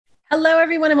Hello,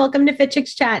 everyone, and welcome to Fit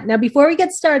Chicks Chat. Now, before we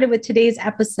get started with today's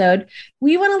episode,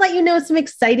 we want to let you know some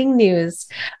exciting news.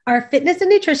 Our fitness and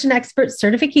nutrition expert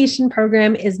certification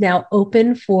program is now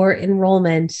open for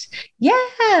enrollment.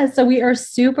 Yeah, so we are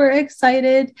super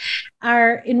excited.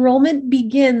 Our enrollment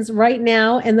begins right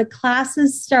now, and the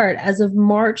classes start as of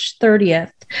March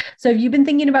 30th. So if you've been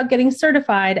thinking about getting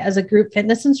certified as a group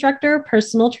fitness instructor,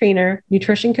 personal trainer,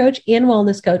 nutrition coach, and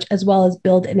wellness coach, as well as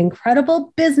build an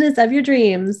incredible business of your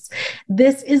dreams,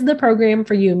 this is the program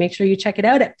for you. Make sure you check it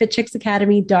out at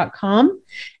fitchicksacademy.com.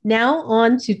 Now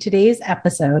on to today's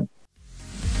episode.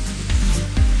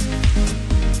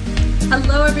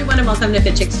 Hello, everyone, and welcome to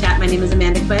Fit Chicks Chat. My name is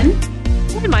Amanda Quinn.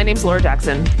 And my name's Laura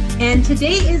Jackson. And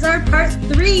today is our part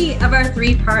 3 of our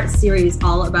 3-part series,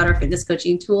 all about our fitness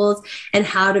coaching tools and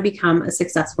how to become a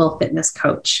successful fitness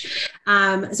coach.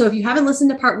 So if you haven't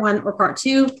listened to part 1 or part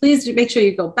 2, please make sure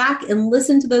you go back and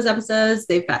listen to those episodes.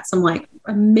 They've got some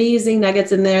amazing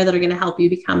nuggets in there that are going to help you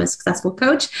become a successful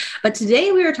coach. But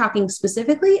today we are talking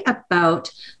specifically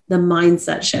about the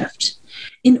mindset shift.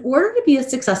 In order to be a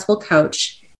successful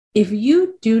coach, if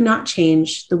you do not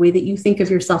change the way that you think of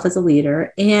yourself as a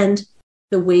leader and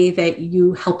the way that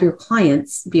you help your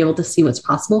clients be able to see what's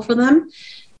possible for them,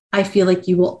 I feel like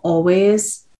you will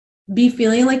always be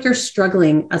feeling like you're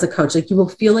struggling as a coach. Like you will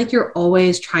feel like you're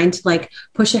always trying to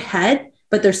push ahead,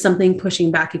 but there's something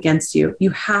pushing back against you.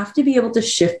 You have to be able to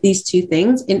shift these two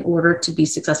things in order to be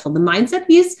successful. The mindset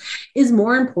piece is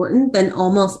more important than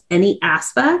almost any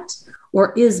aspect,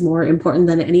 or is more important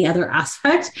than any other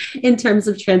aspect in terms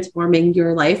of transforming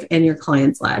your life and your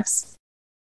clients' lives.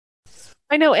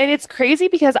 I know. And it's crazy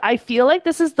because I feel like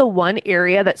this is the one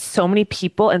area that so many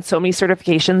people and so many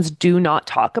certifications do not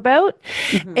talk about.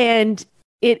 Mm-hmm. And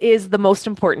it is the most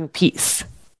important piece,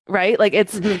 right?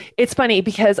 It's funny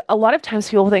because a lot of times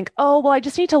people think, oh, well, I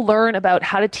just need to learn about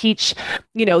how to teach,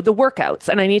 the workouts,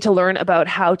 and I need to learn about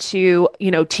how to,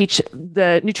 teach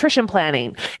the nutrition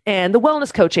planning and the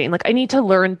wellness coaching. I need to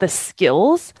learn the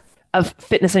skills of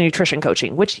fitness and nutrition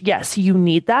coaching, which yes, you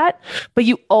need that, but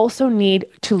you also need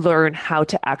to learn how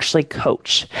to actually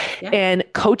coach. Yeah. And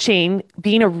coaching,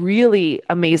 being a really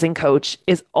amazing coach,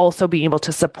 is also being able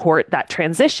to support that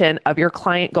transition of your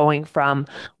client going from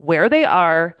where they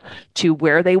are to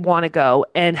where they want to go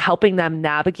and helping them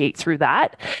navigate through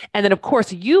that. And then of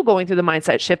course, you going through the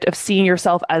mindset shift of seeing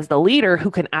yourself as the leader who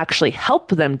can actually help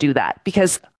them do that,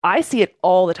 because I see it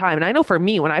all the time. And I know for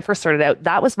me, when I first started out,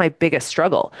 that was my biggest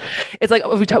struggle. It's like,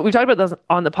 we talked about this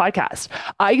on the podcast.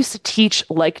 I used to teach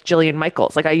like Jillian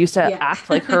Michaels. I used to act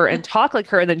like her and talk like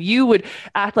her. And then you would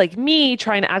act like me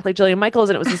trying to act like Jillian Michaels.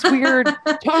 And it was this weird,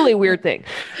 totally weird thing.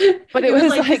 But it was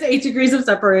like 8 degrees of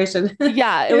separation.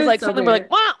 Yeah. It was like so something weird.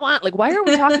 We're like, wah, wah. Why are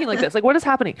we talking like this? What is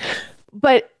happening?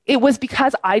 But it was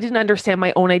because I didn't understand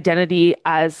my own identity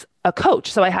as a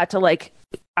coach. So I had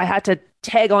to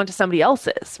tag on to somebody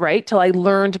else's, right? Till I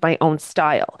learned my own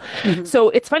style. Mm-hmm. So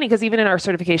it's funny because even in our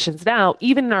certifications now,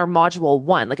 even in our module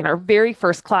 1, in our very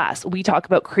first class, we talk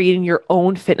about creating your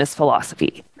own fitness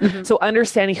philosophy. Mm-hmm. So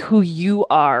understanding who you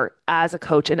are as a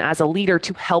coach and as a leader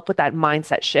to help with that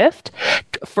mindset shift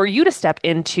for you to step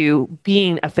into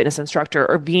being a fitness instructor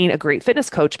or being a great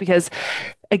fitness coach. Because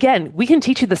again, we can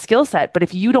teach you the skill set, but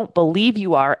if you don't believe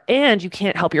you are, and you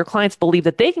can't help your clients believe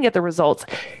that they can get the results,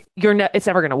 it's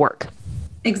never going to work.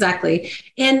 Exactly.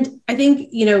 And I think,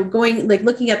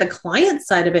 looking at the client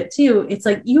side of it too, it's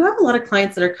you have a lot of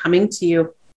clients that are coming to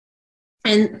you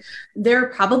and they're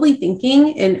probably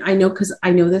thinking, and I know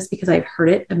this because I've heard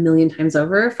it a million times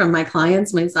over from my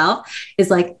clients myself,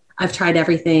 is I've tried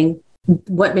everything.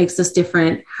 What makes this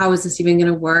different? How is this even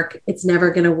going to work? It's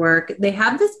never going to work. They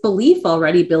have this belief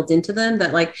already built into them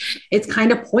that it's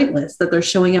kind of pointless that they're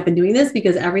showing up and doing this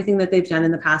because everything that they've done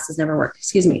in the past has never worked.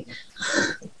 Excuse me.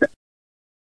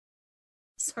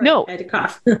 Sorry, no, I had to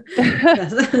cough.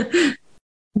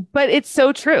 But it's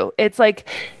so true. It's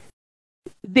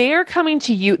they're coming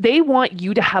to you. They want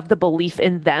you to have the belief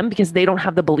in them because they don't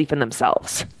have the belief in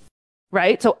themselves.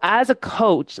 Right. So as a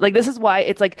coach, this is why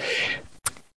it's the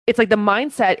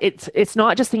mindset. It's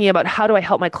not just thinking about how do I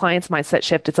help my clients mindset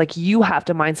shift. It's you have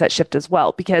to mindset shift as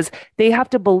well, because they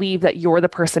have to believe that you're the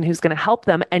person who's going to help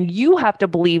them. And you have to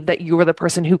believe that you're the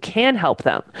person who can help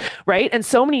them. Right. And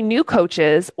so many new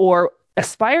coaches or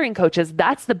aspiring coaches,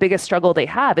 that's the biggest struggle they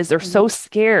have, is they're so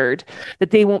scared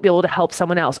that they won't be able to help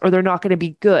someone else, or they're not going to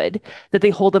be good, that they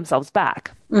hold themselves back.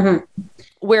 Mm-hmm.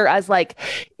 Whereas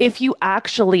if you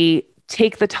actually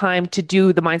take the time to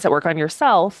do the mindset work on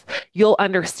yourself, you'll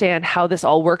understand how this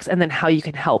all works and then how you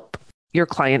can help your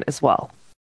client as well.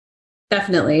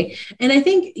 Definitely. And I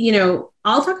think,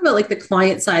 I'll talk about like the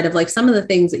client side of like some of the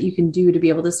things that you can do to be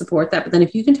able to support that. But then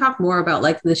if you can talk more about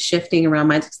like the shifting around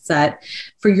mindset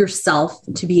for yourself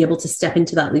to be able to step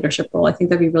into that leadership role, I think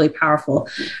that'd be really powerful.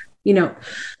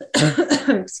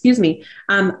 Excuse me.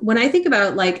 When I think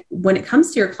about like when it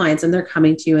comes to your clients and they're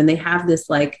coming to you and they have this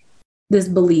like this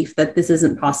belief that this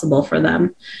isn't possible for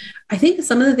them, I think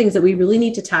some of the things that we really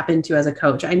need to tap into as a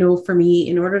coach, I know for me,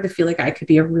 in order to feel like I could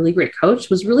be a really great coach,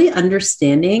 was really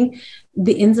understanding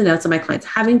the ins and outs of my clients,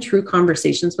 having true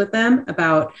conversations with them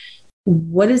about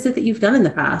what is it that you've done in the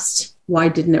past? Why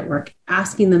didn't it work?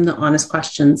 Asking them the honest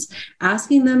questions,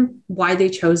 asking them why they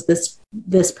chose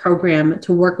this program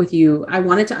to work with you. I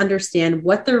wanted to understand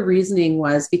what their reasoning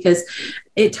was, because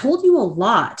it told you a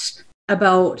lot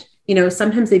about,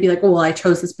 sometimes they'd be like, oh, well, I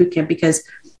chose this bootcamp because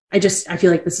I feel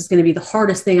like this is going to be the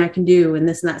hardest thing I can do and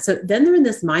this and that. So then they're in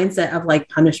this mindset of like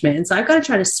punishment. And so I've got to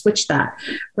try to switch that.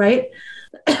 Right.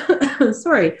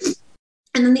 Sorry.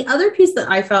 And then the other piece that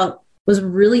I felt was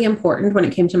really important when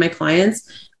it came to my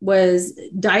clients was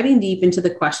diving deep into the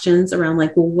questions around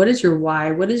like, well, what is your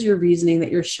why? What is your reasoning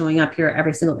that you're showing up here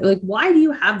every single day? Like, why do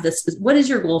you have this? What is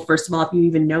your goal? First of all, if you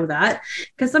even know that,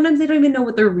 because sometimes they don't even know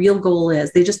what their real goal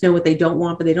is. They just know what they don't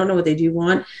want, but they don't know what they do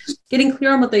want. Getting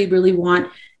clear on what they really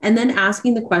want, and then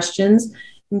asking the questions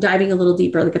and diving a little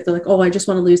deeper. Like if they're like, oh, I just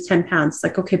want to lose 10 pounds. It's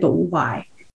like, okay, but why?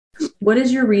 What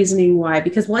is your reasoning why?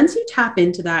 Because once you tap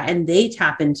into that and they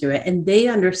tap into it and they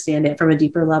understand it from a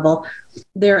deeper level,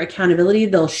 their accountability,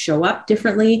 they'll show up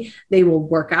differently. They will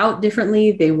work out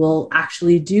differently. They will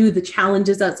actually do the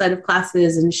challenges outside of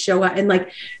classes and show up. And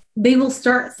like, they will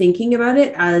start thinking about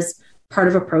it as part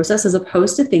of a process, as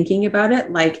opposed to thinking about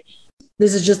it like,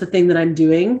 this is just the thing that I'm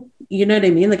doing. You know what I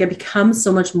mean? Like it becomes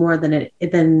so much more than it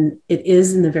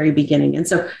is in the very beginning. And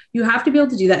so you have to be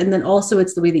able to do that. And then also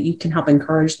it's the way that you can help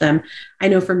encourage them. I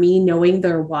know for me, knowing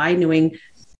their why, knowing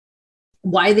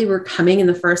why they were coming in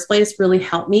the first place really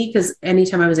helped me, because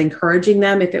anytime I was encouraging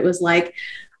them, if it was like,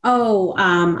 oh,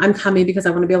 I'm coming because I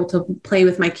want to be able to play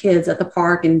with my kids at the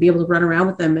park and be able to run around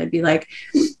with them, it'd be like,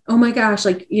 oh my gosh,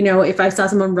 like, if I saw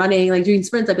someone running, like doing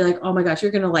sprints, I'd be like, oh my gosh, you're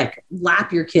going to like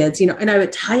lap your kids, and I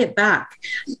would tie it back,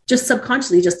 just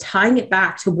subconsciously, just tying it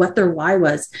back to what their why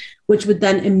was, which would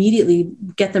then immediately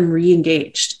get them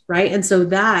re-engaged. Right. And so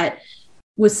that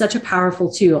was such a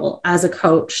powerful tool as a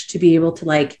coach to be able to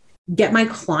like get my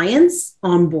clients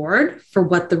on board for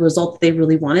what the result that they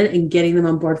really wanted and getting them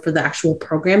on board for the actual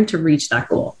program to reach that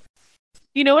goal.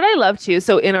 You know what I love too?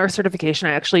 So in our certification,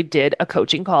 I actually did a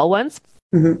coaching call once.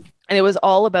 Mm-hmm. And it was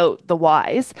all about the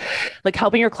whys, like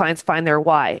helping your clients find their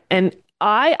why. And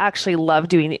I actually love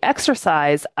doing the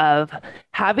exercise of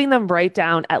having them write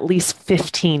down at least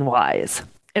 15 whys.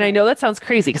 And I know that sounds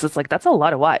crazy because it's like, that's a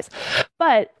lot of whys.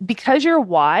 But because your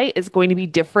why is going to be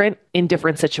different in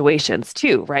different situations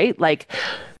too, right? Like,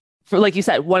 like you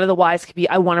said, one of the whys could be,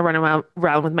 I want to run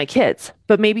around with my kids.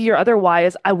 But maybe your other why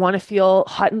is, I want to feel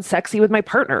hot and sexy with my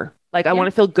partner. Like, I want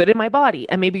to feel good in my body.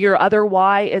 And maybe your other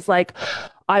why is like,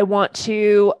 I want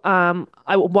to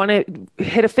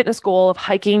hit a fitness goal of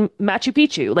hiking Machu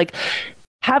Picchu. Like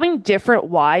having different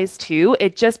whys too,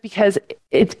 because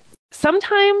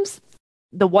sometimes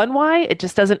the one why, it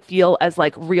just doesn't feel as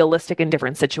like realistic in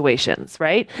different situations,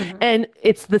 right? Mm-hmm. And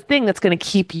it's the thing that's going to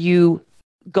keep you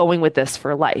going with this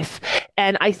for life.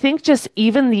 And I think just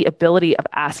even the ability of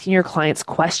asking your clients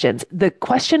questions, the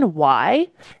question why,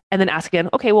 and then ask again,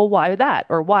 okay, well, why that?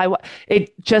 Or why?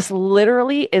 It just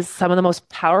literally is some of the most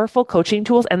powerful coaching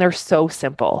tools, and they're so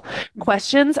simple.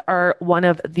 Questions are one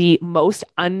of the most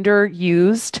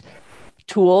underused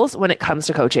tools when it comes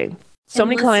to coaching. So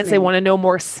many clients, they want to know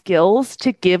more skills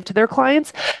to give to their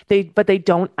clients, but they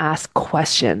don't ask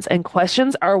questions. And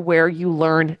questions are where you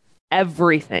learn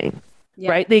everything.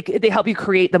 Yeah. Right? They help you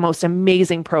create the most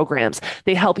amazing programs.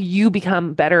 They help you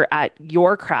become better at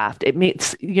your craft. It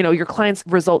makes, your clients'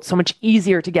 results so much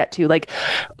easier to get to. Like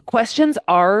questions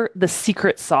are the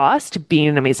secret sauce to being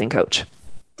an amazing coach.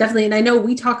 Definitely. And I know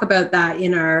we talk about that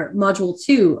in our module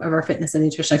 2 of our fitness and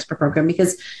nutrition expert program,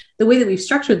 because the way that we've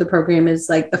structured the program is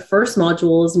like the first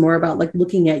module is more about like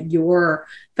looking at your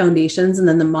foundations. And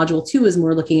then the module 2 is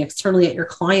more looking externally at your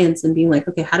clients and being like,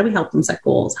 okay, how do we help them set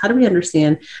goals? How do we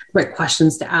understand the right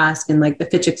questions to ask? And like the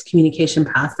Fitchix communication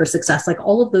path for success, like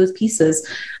all of those pieces,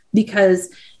 because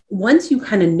once you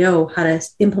kind of know how to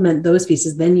implement those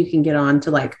pieces, then you can get on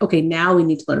to like, okay, now we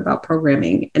need to learn about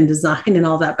programming and design and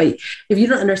all that. But if you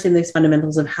don't understand these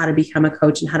fundamentals of how to become a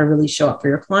coach and how to really show up for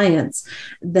your clients,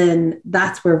 then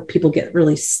that's where people get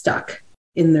really stuck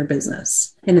in their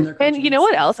business and in their coaching. And you know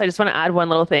what else? I just want to add one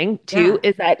little thing too,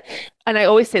 is that, and I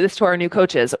always say this to our new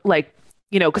coaches, like,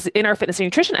 because in our fitness and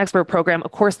nutrition expert program,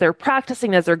 of course, they're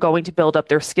practicing as they're going to build up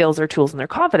their skills, their tools, and their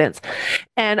confidence.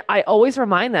 And I always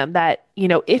remind them that,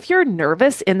 if you're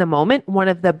nervous in the moment, one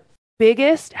of the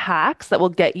biggest hacks that will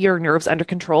get your nerves under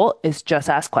control is just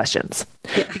ask questions.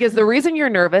 Yeah. Because the reason you're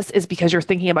nervous is because you're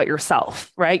thinking about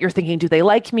yourself, right? You're thinking, do they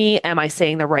like me? Am I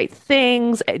saying the right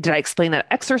things? Did I explain that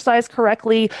exercise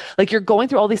correctly? Like, you're going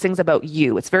through all these things about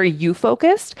you. It's very you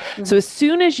focused. Mm-hmm. So as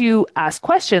soon as you ask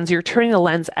questions, you're turning the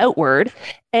lens outward,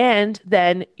 and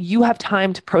then you have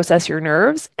time to process your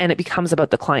nerves, and it becomes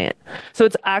about the client. So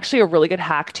it's actually a really good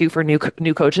hack too for new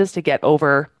coaches to get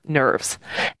over nerves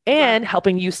and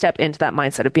helping you step into that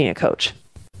mindset of being a coach.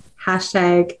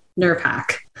 Hashtag nerve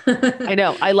hack. I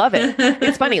know. I love it.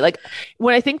 It's funny. Like,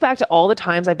 when I think back to all the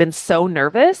times I've been so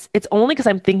nervous, it's only because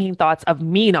I'm thinking thoughts of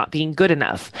me not being good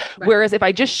enough. Right. Whereas if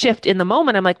I just shift in the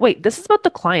moment, I'm like, wait, this is about the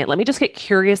client. Let me just get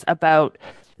curious about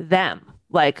them.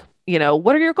 Like,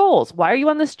 what are your goals? Why are you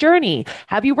on this journey?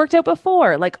 Have you worked out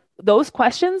before? Like, those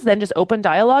questions then just open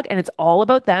dialogue, and it's all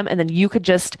about them. And then you could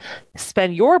just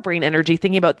spend your brain energy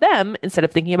thinking about them instead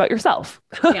of thinking about yourself.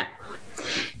 Yeah.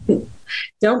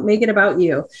 Don't make it about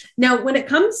you. Now, when it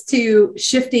comes to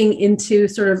shifting into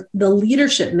sort of the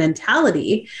leadership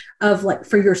mentality of, like,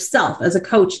 for yourself as a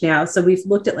coach now, so we've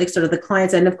looked at, like, sort of the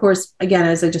clients. And of course, again,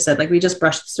 as I just said, like, we just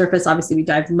brushed the surface. Obviously, we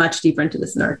dive much deeper into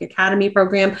this in our academy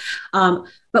program.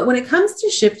 But when it comes to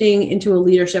shifting into a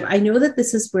leadership, I know that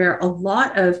this is where a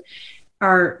lot of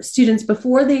our students,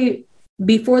 before they've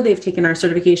taken our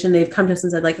certification, they've come to us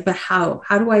and said, like, but how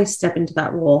do I step into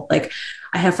that role? Like,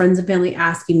 I have friends and family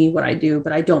asking me what I do,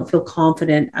 but I don't feel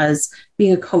confident as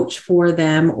being a coach for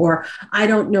them, or I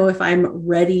don't know if I'm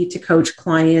ready to coach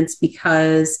clients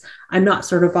because I'm not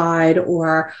certified,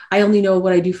 or I only know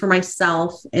what I do for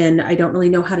myself and I don't really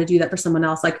know how to do that for someone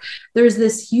else. Like, there's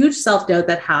this huge self-doubt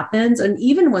that happens. And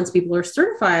even once people are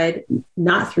certified,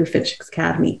 not through Fit Chicks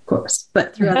Academy, of course,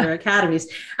 but through other academies,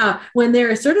 when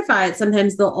they're certified,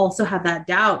 sometimes they'll also have that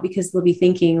doubt because they'll be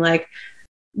thinking, like,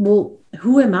 well,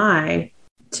 who am I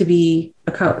to be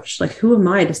a coach? Like, who am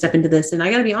I to step into this? And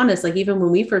I got to be honest, like, even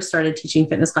when we first started teaching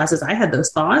fitness classes, I had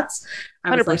those thoughts.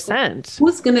 I was 100%.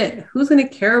 Like, who's going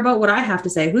to care about what I have to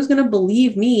say? Who's going to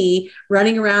believe me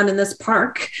running around in this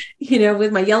park,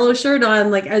 with my yellow shirt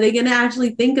on? Like, are they going to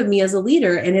actually think of me as a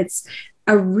leader? And it's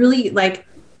a really, like,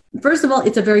 first of all,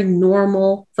 it's a very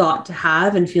normal thought to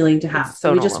have and feeling to have.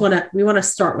 So we want to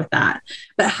start with that.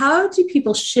 But how do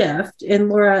people shift? And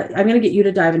Laura, I'm going to get you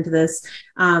to dive into this.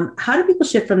 How do people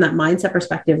shift from that mindset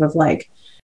perspective of, like,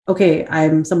 okay,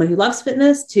 I'm someone who loves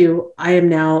fitness, to I am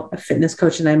now a fitness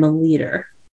coach and I'm a leader,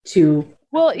 to...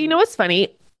 Well, what's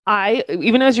funny?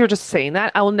 Even as you're just saying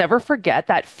that, I will never forget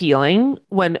that feeling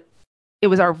when it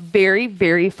was our very,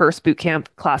 very first boot camp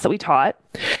class that we taught.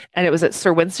 And it was at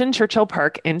Sir Winston Churchill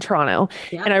Park in Toronto.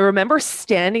 Yeah. And I remember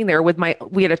standing there with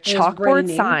we had a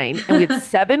chalkboard sign, and we had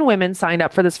 7 women signed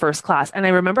up for this first class. And I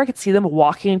remember I could see them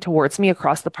walking towards me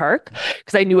across the park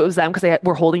because I knew it was them, because they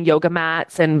were holding yoga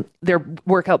mats and their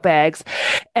workout bags.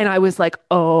 And I was like,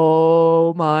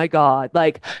 oh my God,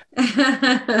 like,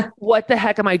 what the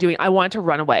heck am I doing? I wanted to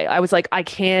run away. I was like, I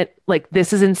can't, like,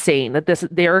 this is insane that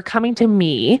they're coming to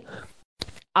me.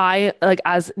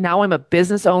 As now I'm a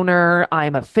business owner,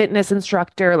 I'm a fitness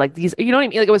instructor, like, these, you know what I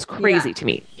mean? Like, it was crazy to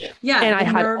me. Yeah. And I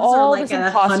had all this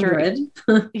imposter.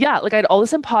 Yeah. Like, I had all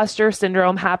this imposter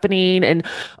syndrome happening, and,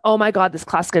 oh my God, this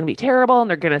class is going to be terrible, and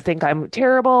they're going to think I'm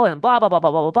terrible, and blah, blah, blah,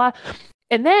 blah, blah, blah, blah.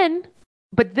 And then,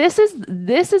 but this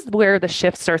is where the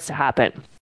shift starts to happen.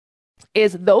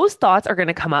 Is those thoughts are going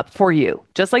to come up for you,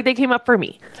 just like they came up for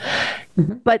me.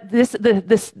 Mm-hmm. But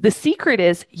the secret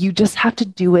is you just have to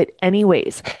do it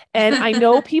anyways. And I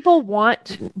know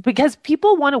because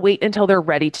people want to wait until they're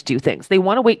ready to do things. They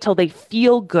want to wait till they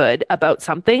feel good about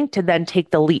something to then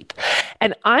take the leap.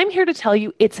 And I'm here to tell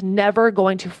you, it's never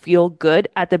going to feel good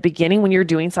at the beginning when you're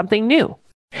doing something new.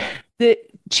 The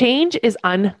change is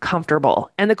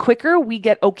uncomfortable. And the quicker we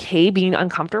get okay being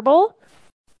uncomfortable,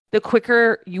 the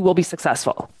quicker you will be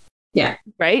successful. Yeah.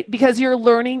 Right? Because you're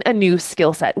learning a new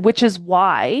skill set, which is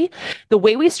why the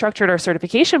way we structured our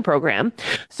certification program,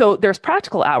 so there's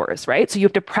practical hours, right? So you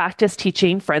have to practice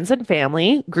teaching friends and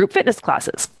family group fitness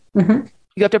classes. Mm-hmm.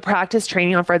 You have to practice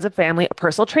training on friends and family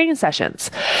personal training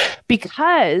sessions,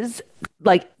 because,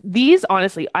 like, these,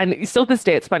 honestly, still to this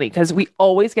day, it's funny because we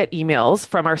always get emails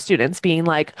from our students being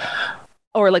like,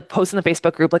 or like post in the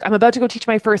Facebook group, like, I'm about to go teach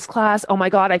my first class. Oh my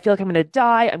God, I feel like I'm going to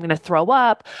die. I'm going to throw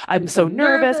up. I'm so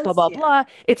nervous, blah, blah, blah.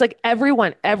 It's like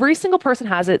every single person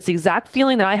has it. It's the exact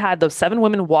feeling that I had, those 7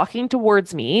 women walking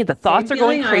towards me. The thoughts are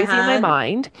going crazy in my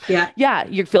mind. Yeah. Yeah.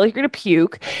 You feel like you're going to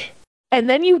puke. And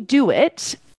then you do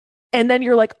it. And then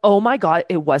you're like, oh my God,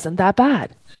 it wasn't that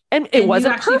bad. And it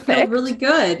wasn't perfect. Feel really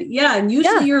good. Yeah. And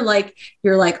usually you're like,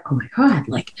 oh my God,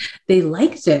 like they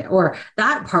liked it, or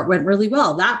that part went really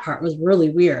well. That part was really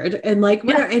weird. And like,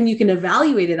 and you can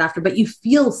evaluate it after, but you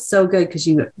feel so good because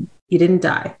you didn't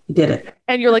die. You did it.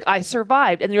 And you're like, I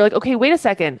survived. And you're like, okay, wait a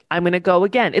second. I'm going to go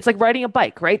again. It's like riding a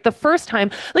bike, right? The first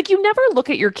time, like you never look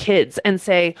at your kids and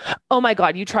say, oh my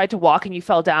God, you tried to walk and you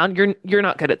fell down. You're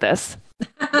not good at this.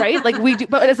 Right? Like we do,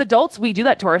 but as adults, we do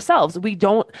that to ourselves. We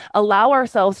don't allow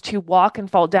ourselves to walk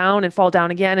and fall down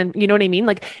again. And you know what I mean?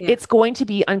 Like it's going to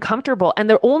be uncomfortable.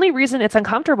 And the only reason it's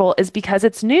uncomfortable is because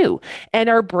it's new. And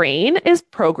our brain is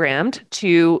programmed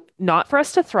to not for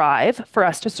us to thrive, for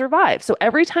us to survive. So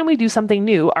every time we do something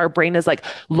new, our brain is like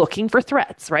looking for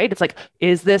threats, right? It's like,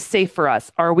 is this safe for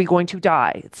us? Are we going to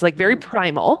die? It's like very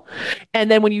primal.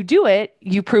 And then when you do it,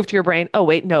 you prove to your brain, oh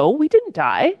wait, no, we didn't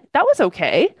die. That was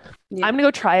okay. Yeah. I'm going to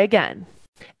go try again.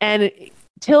 And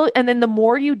then the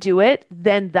more you do it,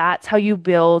 then that's how you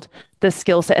build the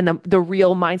skill set and the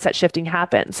real mindset shifting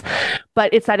happens.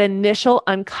 But it's that initial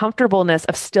uncomfortableness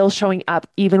of still showing up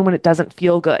even when it doesn't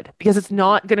feel good, because it's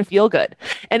not going to feel good.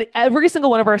 And every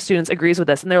single one of our students agrees with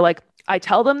this. And they're like, I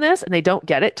tell them this and they don't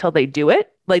get it till they do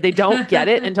it. Like they don't get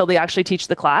it until they actually teach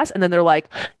the class. And then they're like,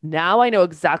 now I know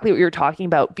exactly what you're talking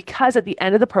about, because at the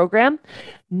end of the program,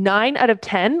 9 out of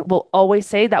 10 will always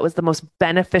say that was the most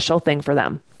beneficial thing for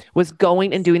them, was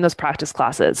going and doing those practice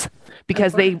classes,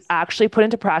 because they actually put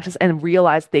into practice and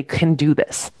realized they can do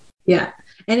this. Yeah.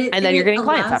 And then you're getting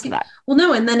clients after that. Well,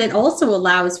 no. And then it also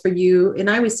allows for you, and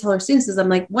I always tell our students is I'm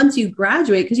like, once you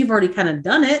graduate, because you've already kind of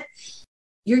done it,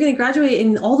 you're going to graduate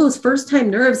and all those first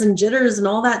time nerves and jitters and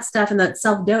all that stuff. And that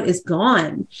self-doubt is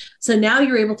gone. So now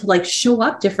you're able to like show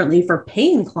up differently for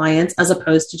paying clients as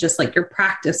opposed to just like your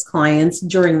practice clients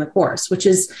during the course, which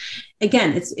is,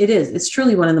 again, it's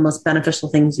truly one of the most beneficial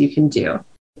things you can do.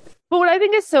 But what I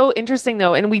think is so interesting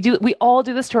though, and we all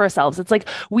do this to ourselves. It's like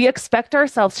we expect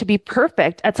ourselves to be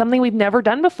perfect at something we've never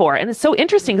done before. And it's so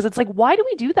interesting because it's like, why do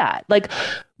we do that? Like,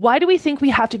 why do we think we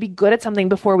have to be good at something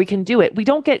before we can do it? We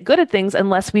don't get good at things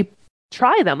unless we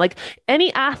try them. Like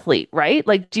any athlete, right?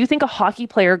 Like, do you think a hockey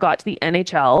player got to the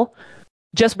NHL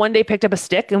just one day, picked up a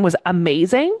stick and was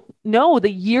amazing? No, the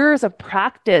years of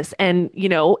practice and,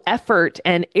 effort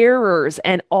and errors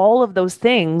and all of those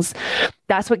things,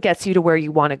 that's what gets you to where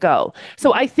you want to go.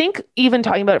 So I think even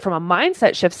talking about it from a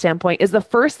mindset shift standpoint is the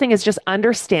first thing is just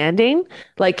understanding,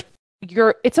 like,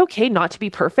 it's okay not to be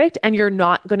perfect, and you're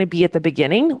not going to be at the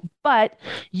beginning, but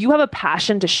you have a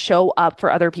passion to show up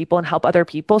for other people and help other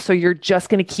people. So you're just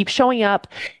going to keep showing up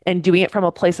and doing it from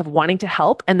a place of wanting to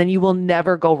help. And then you will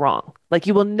never go wrong. Like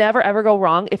you will never, ever go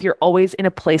wrong if you're always in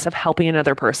a place of helping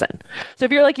another person. So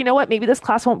if you're like, you know what, maybe this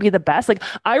class won't be the best. Like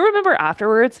I remember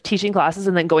afterwards teaching classes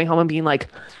and then going home and being like,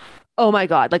 oh my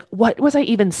God, like what was I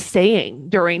even saying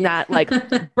during that like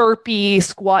burpee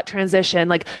squat transition?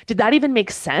 Like, did that even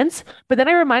make sense? But then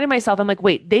I reminded myself, I'm like,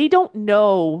 wait, they don't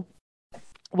know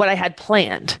what I had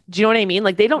planned. Do you know what I mean?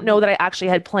 Like they don't know that I actually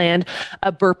had planned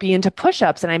a burpee into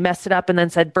push-ups and I messed it up and then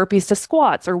said burpees to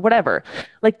squats or whatever.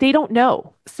 Like they don't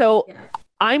know. So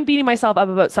I'm beating myself up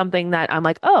about something that I'm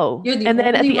like, oh, and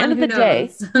then at the end of the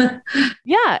day,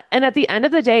 and at the end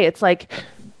of the day, it's like,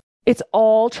 it's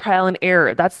all trial and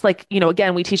error. That's like,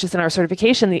 again, we teach this in our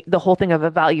certification, the whole thing of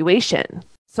evaluation.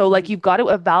 So like you've got to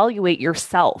evaluate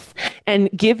yourself and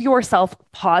give yourself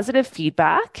positive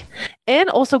feedback and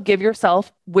also give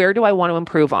yourself, where do I want to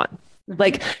improve on?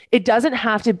 Like it doesn't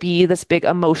have to be this big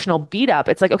emotional beat up.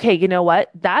 It's like, okay, you know what?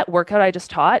 That workout I just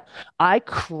taught, I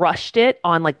crushed it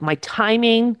on like my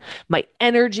timing, my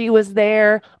energy was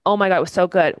there. Oh my God, it was so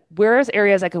good. Where's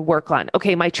areas I could work on?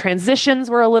 Okay, my transitions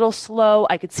were a little slow.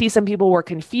 I could see some people were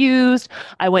confused.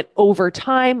 I went over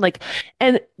time,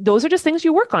 and those are just things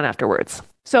you work on afterwards.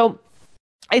 So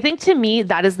I think to me,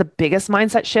 that is the biggest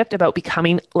mindset shift about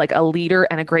becoming like a leader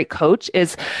and a great coach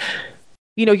is,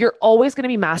 you're always going to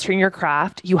be mastering your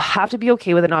craft. You have to be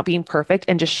okay with it not being perfect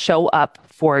and just show up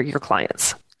for your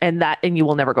clients and you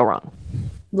will never go wrong.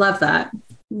 Love that.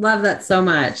 Love that so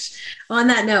much. On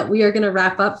that note, we are going to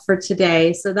wrap up for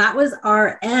today. So that was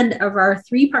our end of our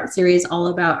 3-part series all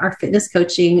about our fitness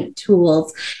coaching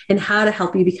tools and how to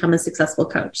help you become a successful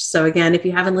coach. So again, if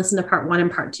you haven't listened to part 1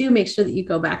 and part 2, make sure that you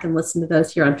go back and listen to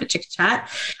those here on Fit Chick Chat.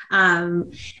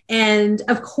 And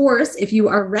of course, if you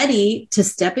are ready to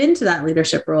step into that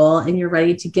leadership role and you're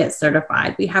ready to get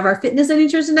certified, we have our Fitness and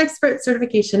Nutrition Expert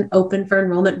certification open for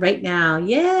enrollment right now.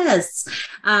 Yes.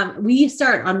 We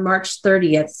start on March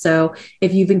 30th. 30th. So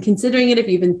if you've been considering it, if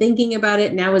you've been thinking about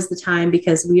it, now is the time,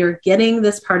 because we are getting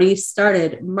this party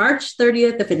started. March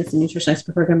 30th, the Fitness and Nutrition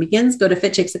Expert Program begins. Go to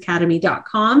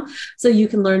fitchicksacademy.com so you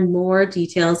can learn more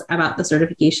details about the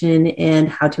certification and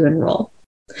how to enroll.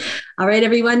 All right,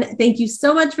 everyone. Thank you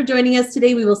so much for joining us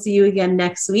today. We will see you again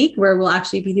next week, where we'll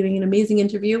actually be doing an amazing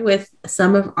interview with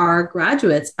some of our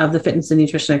graduates of the Fitness and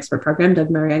Nutrition Expert Program, Doug,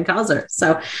 Marianne Kauser.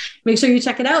 So make sure you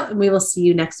check it out, and we will see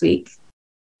you next week.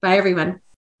 Bye, everyone.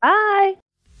 Bye.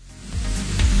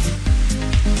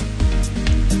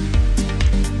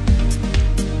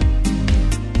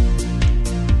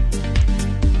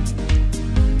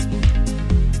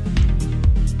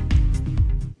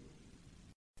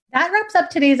 That wraps up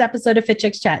today's episode of Fit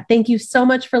Chicks Chat. Thank you so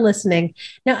much for listening.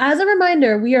 Now, as a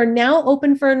reminder, we are now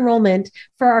open for enrollment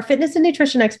for our Fitness and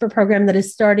Nutrition Expert Program that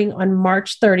is starting on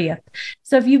March 30th.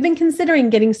 So if you've been considering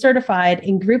getting certified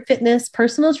in group fitness,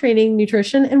 personal training,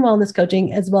 nutrition, and wellness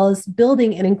coaching, as well as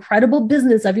building an incredible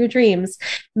business of your dreams,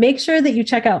 make sure that you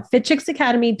check out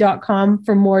fitchicksacademy.com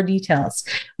for more details.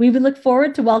 We would look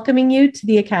forward to welcoming you to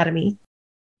the Academy.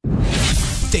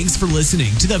 Thanks for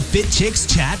listening to the Fit Chicks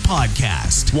Chat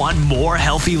podcast. Want more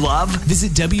healthy love?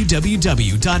 Visit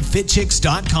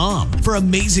www.fitchicks.com for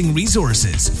amazing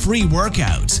resources, free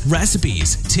workouts,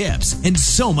 recipes, tips, and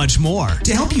so much more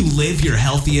to help you live your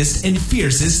healthiest and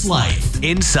fiercest life,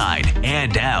 inside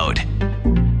and out.